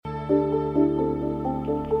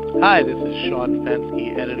Hi, this is Sean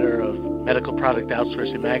Fensky, editor of Medical Product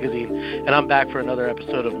Outsourcing Magazine, and I'm back for another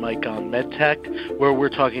episode of Mike on MedTech, where we're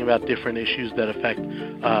talking about different issues that affect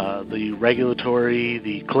the regulatory,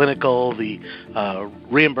 the clinical, the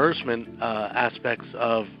reimbursement aspects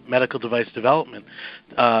of medical device development.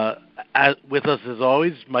 With us, as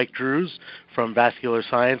always, Mike Drews from Vascular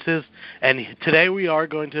Sciences, and today we are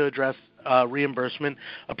going to address reimbursement,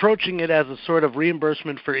 approaching it as a sort of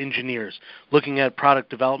reimbursement for engineers, looking at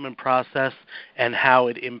product development process and how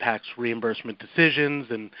it impacts reimbursement decisions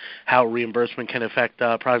and how reimbursement can affect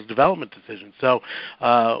product development decisions. So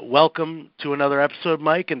welcome to another episode,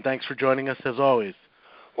 Mike, and thanks for joining us as always.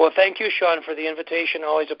 Well, thank you, Sean, for the invitation.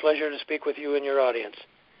 Always a pleasure to speak with you and your audience.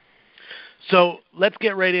 So let's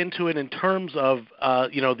get right into it in terms of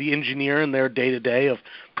the engineer and their day-to-day of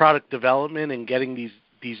product development and getting these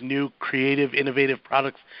new creative, innovative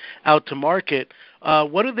products out to market.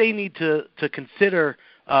 What do they need to consider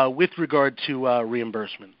with regard to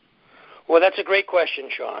reimbursement? Well, that's a great question,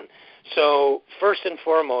 Sean. So first and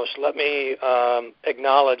foremost, let me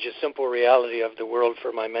acknowledge a simple reality of the world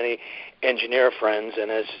for my many engineer friends.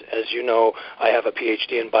 And as you know, I have a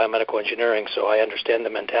PhD in biomedical engineering, so I understand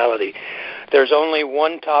the mentality. There's only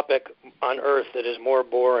one topic on earth that is more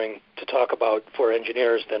boring to talk about for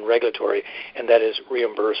engineers than regulatory, and that is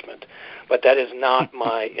reimbursement. But that is not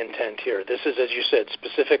my intent here. This is, as you said,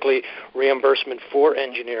 specifically reimbursement for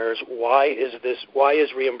engineers. Why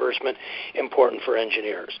is reimbursement important for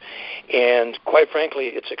engineers? And quite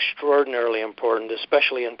frankly, it's extraordinarily important,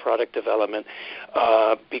 especially in product development,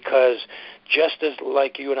 because just as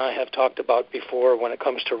like you and I have talked about before when it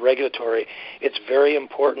comes to regulatory, it's very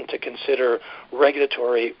important to consider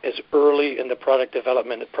regulatory as early in the product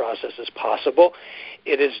development process as possible.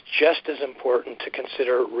 It is just as important to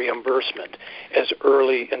consider reimbursement as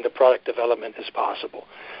early in the product development as possible.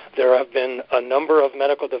 There have been a number of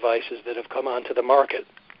medical devices that have come onto the market,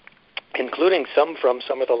 including some from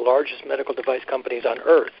some of the largest medical device companies on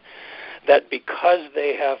earth, that because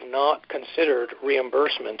they have not considered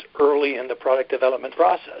reimbursement early in the product development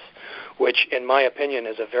process, which in my opinion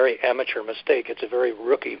is a very amateur mistake, it's a very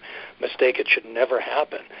rookie mistake, it should never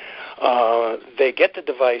happen. They get the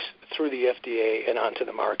device through the FDA and onto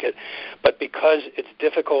the market, but because it's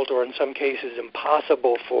difficult or in some cases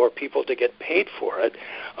impossible for people to get paid for it,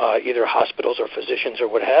 either hospitals or physicians or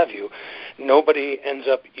what have you, nobody ends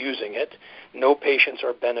up using it. No patients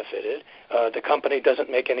are benefited. The company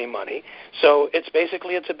doesn't make any money. So it's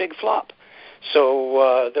a big flop.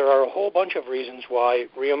 So there are a whole bunch of reasons why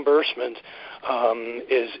reimbursement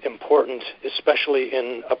is important, especially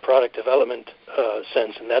in a product development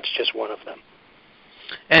sense, and that's just one of them.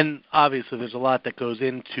 And obviously there's a lot that goes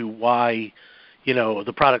into why,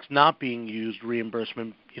 the product's not being used.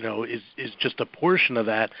 Reimbursement, is just a portion of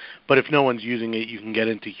that. But if no one's using it, you can get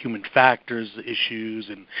into human factors issues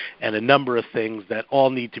and a number of things that all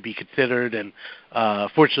need to be considered. And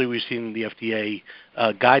fortunately, we've seen the FDA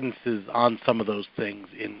guidances on some of those things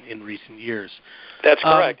in recent years. That's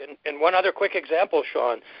correct. And one other quick example,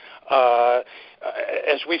 Sean,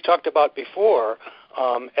 as we've talked about before,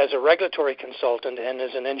 as a regulatory consultant and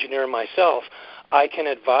as an engineer myself, I can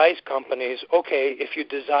advise companies, okay, if you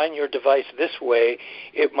design your device this way,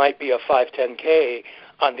 it might be a 510K.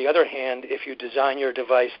 On the other hand, if you design your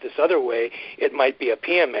device this other way, it might be a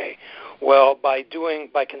PMA. Well, by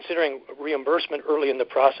considering reimbursement early in the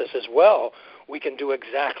process as well, we can do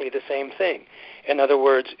exactly the same thing. In other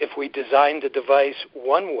words, if we design the device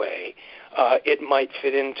one way, it might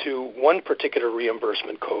fit into one particular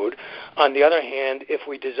reimbursement code. On the other hand, if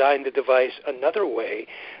we design the device another way,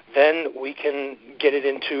 then we can get it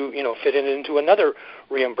into, fit it into another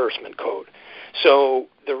reimbursement code. So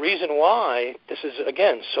the reason why this is,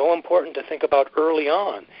 again, so important to think about early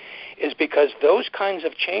on is because those kinds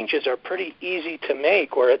of changes are pretty easy to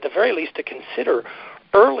make, or at the very least to consider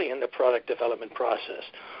early in the product development process.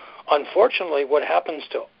 Unfortunately, what happens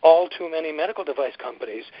to all too many medical device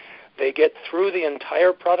companies, they get through the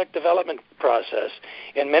entire product development process.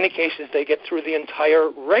 In many cases, they get through the entire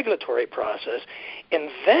regulatory process, and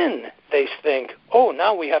then they think, oh,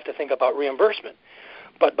 now we have to think about reimbursement.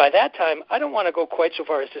 But by that time, I don't want to go quite so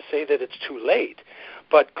far as to say that it's too late.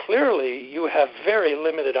 But clearly, you have very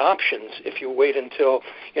limited options if you wait until,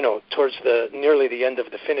 towards nearly the end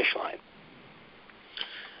of the finish line.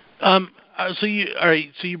 So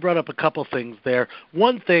you brought up a couple things there.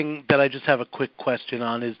 One thing that I just have a quick question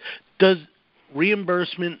on is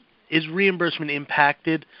reimbursement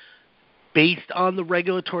impacted based on the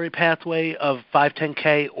regulatory pathway of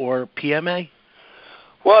 510K or PMA?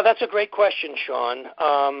 Well, that's a great question, Sean.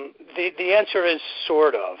 The answer is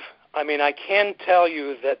sort of. I mean, I can tell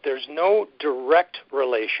you that there's no direct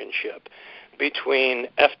relationship between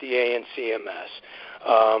FDA and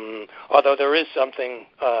CMS, although there is something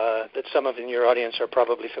that some of in your audience are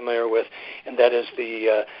probably familiar with, and that is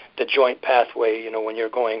the joint pathway. You know, when you're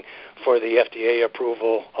going for the FDA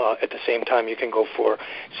approval, at the same time you can go for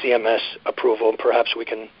CMS approval. Perhaps we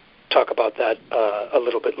can talk about that a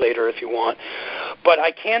little bit later if you want. But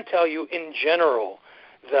I can tell you in general,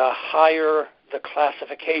 the higher the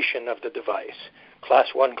classification of the device, Class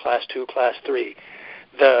 1, Class 2, Class 3,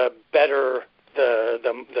 the better,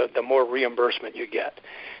 the more reimbursement you get.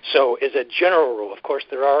 So as a general rule, of course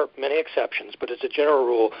there are many exceptions, but as a general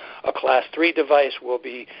rule, a Class 3 device will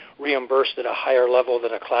be reimbursed at a higher level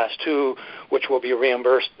than a Class 2, which will be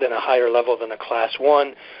reimbursed at a higher level than a Class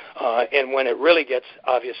 1. And when it really gets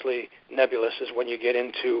obviously nebulous is when you get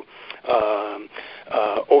into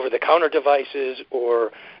over-the-counter devices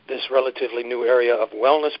or this relatively new area of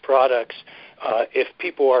wellness products. If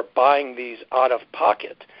people are buying these out of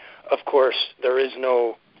pocket, of course, there is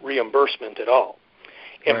no reimbursement at all.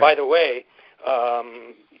 And right. By the way,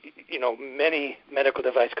 you know, many medical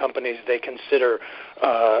device companies, they consider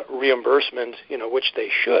reimbursement, you know, which they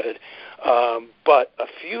should. But a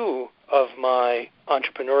few of my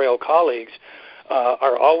entrepreneurial colleagues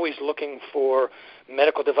are always looking for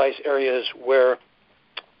medical device areas where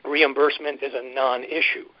reimbursement is a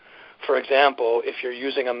non-issue. For example, if you're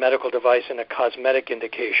using a medical device in a cosmetic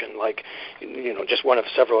indication, like, you know, just one of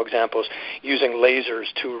several examples, using lasers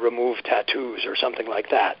to remove tattoos or something like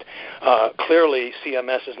that, clearly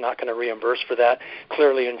CMS is not going to reimburse for that.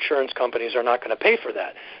 Clearly insurance companies are not going to pay for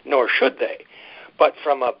that, nor should they. But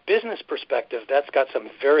from a business perspective, that's got some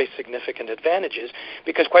very significant advantages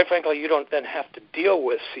because, quite frankly, you don't then have to deal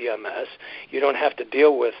with CMS. You don't have to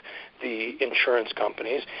deal with the insurance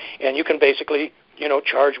companies, and you can basically, you know,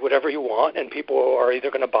 charge whatever you want, and people are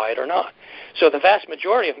either going to buy it or not. So the vast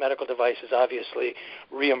majority of medical devices, obviously,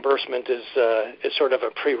 reimbursement is sort of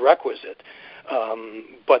a prerequisite.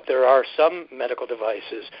 But there are some medical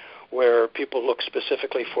devices where people look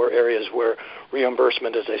specifically for areas where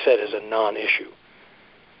reimbursement, as I said, is a non-issue.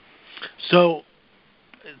 So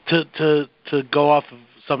to go off of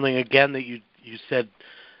something again that you said,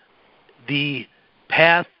 the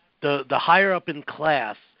path, the higher up in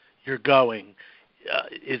class you're going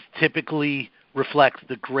is typically reflects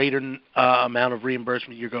the greater amount of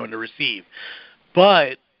reimbursement you're going to receive.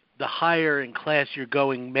 But the higher in class you're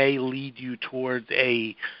going may lead you towards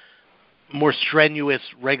a more strenuous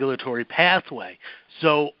regulatory pathway.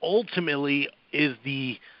 So ultimately, is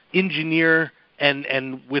the engineer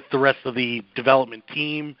and with the rest of the development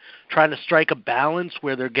team trying to strike a balance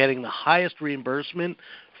where they're getting the highest reimbursement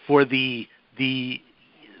for the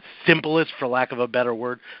simplest, for lack of a better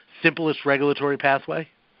word, simplest regulatory pathway?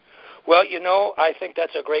 Well, you know, I think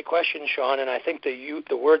that's a great question, Sean, and I think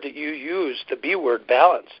the word that you used, the B word,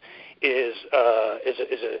 balance, is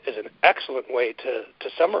an excellent way to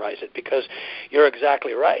summarize it, because you're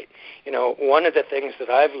exactly right. You know, one of the things that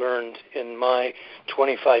I've learned in my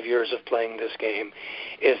 25 years of playing this game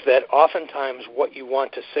is that oftentimes what you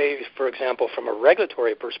want to say, for example, from a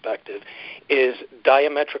regulatory perspective, is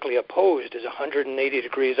diametrically opposed, is 180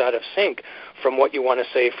 degrees out of sync from what you want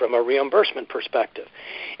to say from a reimbursement perspective.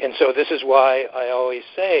 And so this is why I always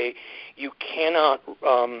say you cannot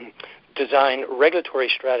design regulatory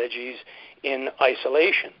strategies in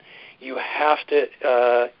isolation. You have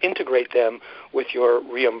to integrate them with your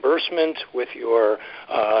reimbursement, with your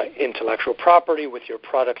intellectual property, with your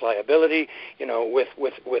product liability, you know,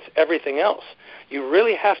 with everything else. You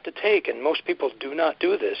really have to take, and most people do not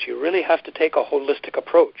do this, you really have to take a holistic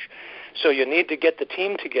approach. So you need to get the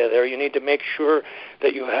team together. You need to make sure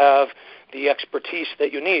that you have the expertise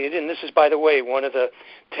that you need. And this is, by the way, one of the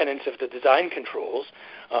tenets of the design controls,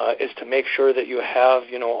 is to make sure that you have,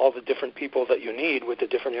 you know, all the different people that you need with the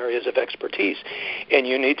different areas of expertise. And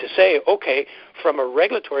you need to say, okay, from a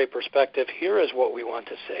regulatory perspective, here is what we want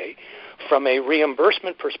to say. From a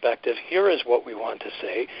reimbursement perspective, here is what we want to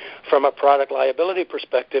say. From a product liability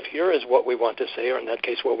perspective, here is what we want to say, or in that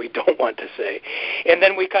case, what we don't want to say. And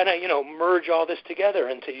then we kind of, you know, merge all this together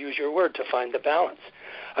and, to use your word, to find the balance.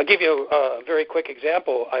 I'll give you a very quick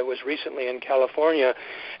example. I was recently in California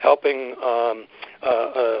helping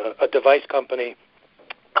a device company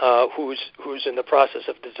who's in the process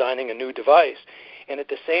of designing a new device. And at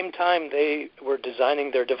the same time they were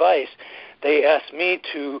designing their device, they asked me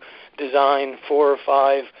to design 4 or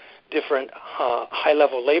 5 different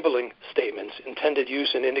high-level labeling statements, intended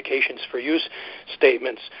use and indications for use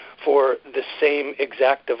statements for the same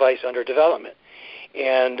exact device under development.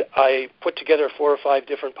 And I put together 4 or 5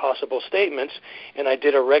 different possible statements, and I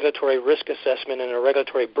did a regulatory risk assessment and a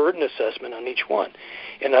regulatory burden assessment on each one.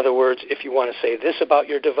 In other words, if you want to say this about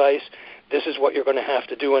your device, this is what you're going to have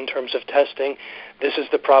to do in terms of testing. This is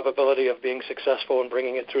the probability of being successful in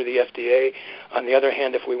bringing it through the FDA. On the other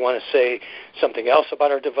hand, if we want to say something else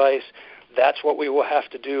about our device, that's what we will have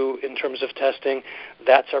to do in terms of testing.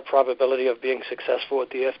 That's our probability of being successful at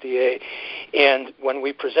the FDA. And when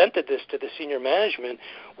we presented this to the senior management,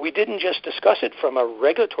 we didn't just discuss it from a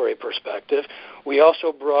regulatory perspective. We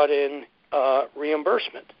also brought in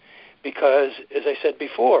reimbursement because, as I said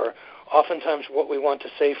before, oftentimes what we want to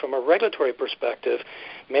say from a regulatory perspective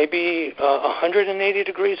may be 180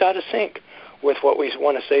 degrees out of sync with what we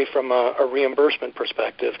want to say from a reimbursement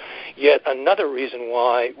perspective. Yet another reason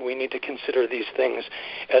why we need to consider these things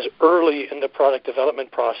as early in the product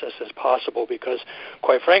development process as possible, because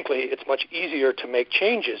quite frankly, it's much easier to make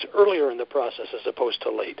changes earlier in the process as opposed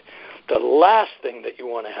to late. The last thing that you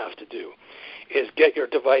want to have to do is get your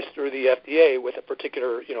device through the FDA with a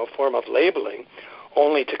particular form of labeling,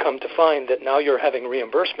 only to come to find that now you're having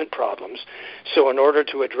reimbursement problems. So in order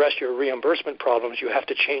to address your reimbursement problems, you have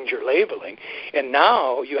to change your labeling. And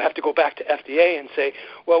now you have to go back to FDA and say,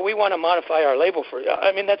 well, we want to modify our label for you.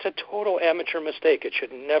 I mean, that's a total amateur mistake. It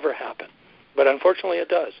should never happen. But unfortunately, it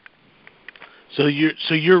does. So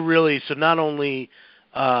not only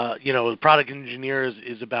the product engineer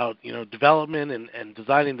is about development and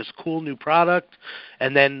designing this cool new product,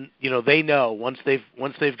 and then they know once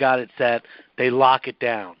they've got it set, they lock it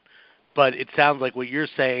down. But it sounds like what you're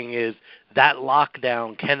saying is that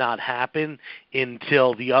lockdown cannot happen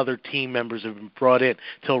until the other team members have been brought in,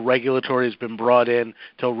 till regulatory has been brought in,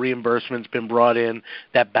 till reimbursement's been brought in,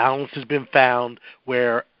 that balance has been found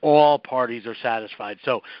where all parties are satisfied.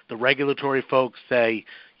 So the regulatory folks say,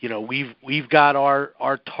 we've got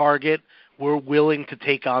our target. We're willing to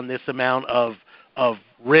take on this amount of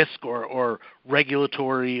risk or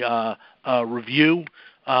regulatory review.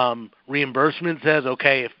 Reimbursement says,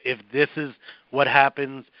 okay, if this is what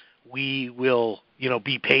happens, we will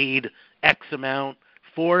be paid X amount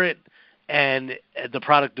for it. And the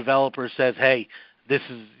product developer says, hey, this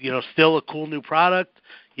is still a cool new product.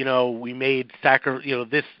 We made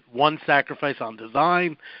this one sacrifice on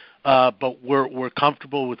design. But we're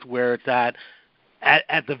comfortable with where it's at.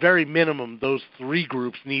 At the very minimum, those 3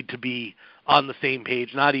 groups need to be on the same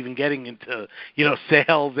page, not even getting into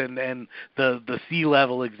sales and the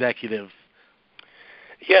C-level executives.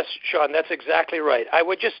 Yes, Sean, that's exactly right. I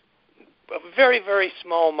would just a very, very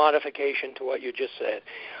small modification to what you just said.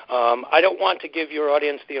 I don't want to give your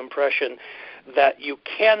audience the impression that you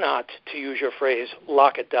cannot, to use your phrase,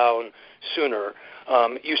 lock it down sooner.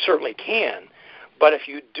 You certainly can. But if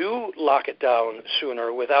you do lock it down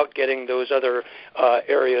sooner without getting those other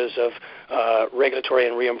areas of regulatory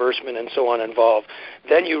and reimbursement and so on involved,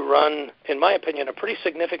 then you run, in my opinion, a pretty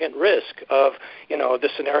significant risk of, the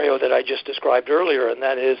scenario that I just described earlier, and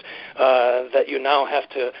that is that you now have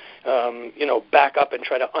to, back up and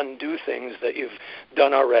try to undo things that you've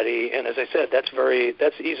done already. And as I said,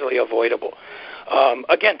 that's easily avoidable.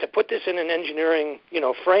 Again, to put this in an engineering,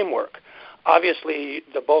 framework. Obviously,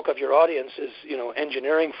 the bulk of your audience is,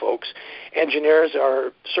 engineering folks. Engineers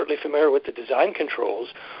are certainly familiar with the design controls.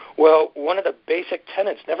 Well, one of the basic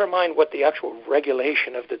tenets, never mind what the actual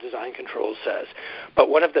regulation of the design controls says, but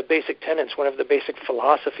one of the basic tenets, one of the basic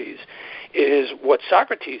philosophies is what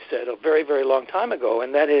Socrates said a very, very long time ago,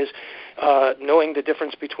 and that is knowing the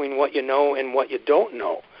difference between what you know and what you don't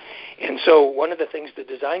know. And so one of the things the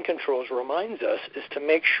design controls reminds us is to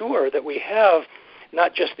make sure that we have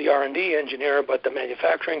not just the R&D engineer, but the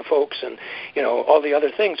manufacturing folks and, all the other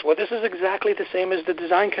things. Well, this is exactly the same as the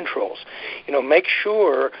design controls. Make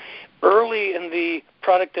sure early in the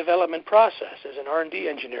product development process, as an R&D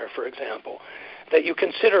engineer, for example, that you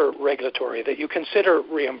consider regulatory, that you consider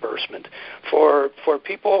reimbursement for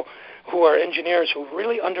people who are engineers who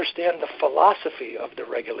really understand the philosophy of the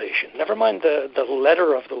regulation. Never mind the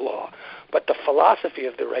letter of the law, but the philosophy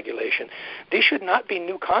of the regulation. These should not be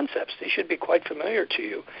new concepts. These should be quite familiar to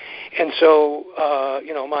you. And so,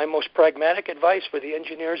 my most pragmatic advice for the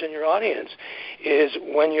engineers in your audience is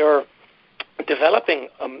when you're developing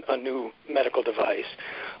a new medical device,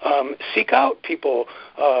 seek out people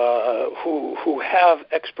who have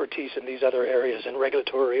expertise in these other areas, in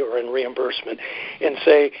regulatory or in reimbursement, and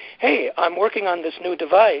say, hey, I'm working on this new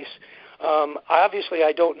device. Obviously,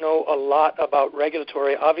 I don't know a lot about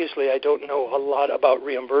regulatory. Obviously, I don't know a lot about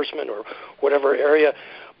reimbursement or whatever area.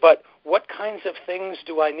 But what kinds of things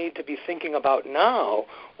do I need to be thinking about now?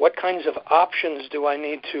 What kinds of options do I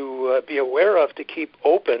need to be aware of to keep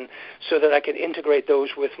open so that I can integrate those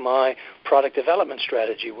with my product development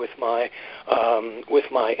strategy, with my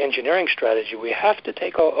engineering strategy? We have to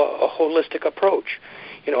take a holistic approach.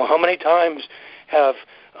 How many times have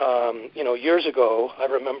years ago, I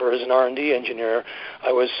remember as an R&D engineer,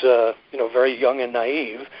 I was very young and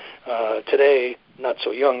naive. Today, not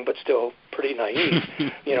so young, but still pretty naive.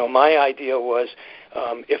 My idea was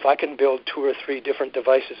if I can build 2 or 3 different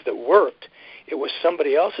devices that worked, it was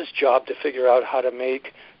somebody else's job to figure out how to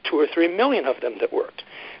make 2 or 3 million of them that worked.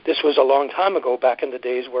 This was a long time ago, back in the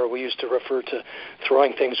days where we used to refer to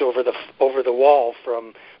throwing things over the wall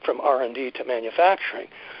from R&D to manufacturing.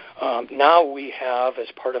 Now we have, as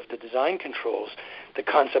part of the design controls, the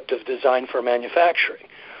concept of design for manufacturing.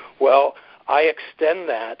 Well, I extend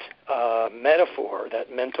that metaphor,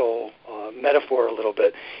 that mental metaphor a little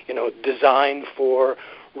bit, design for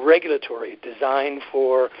regulatory, design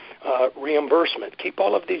for reimbursement. Keep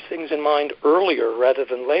all of these things in mind earlier rather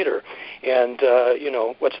than later. And,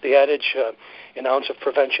 what's the adage? An ounce of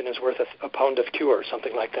prevention is worth a pound of cure,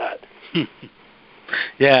 something like that.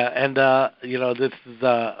 Yeah, and, this is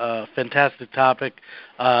a fantastic topic.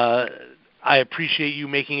 I appreciate you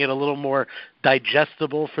making it a little more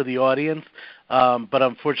digestible for the audience, but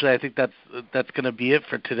unfortunately I think that's going to be it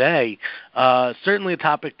for today. Certainly a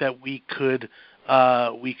topic that we could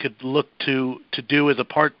look to do as a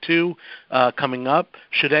part 2 coming up.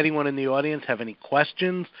 Should anyone in the audience have any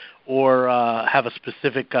questions or have a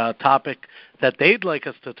specific topic that they'd like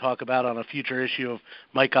us to talk about on a future issue of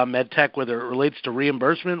Mike on MedTech, whether it relates to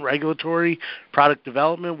reimbursement, regulatory, product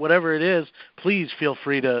development, whatever it is, please feel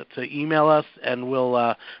free to email us, and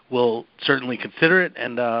we'll certainly consider it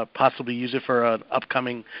and possibly use it for an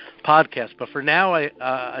upcoming podcast. But for now,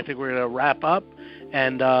 I think we're going to wrap up.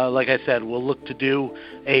 And like I said, we'll look to do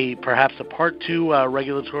perhaps a part 2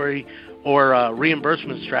 regulatory or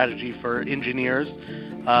reimbursement strategy for engineers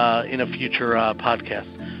in a future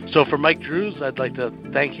podcast. So for Mike Drues, I'd like to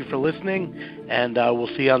thank you for listening, and we'll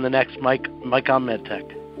see you on the next Mike on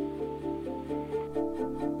MedTech.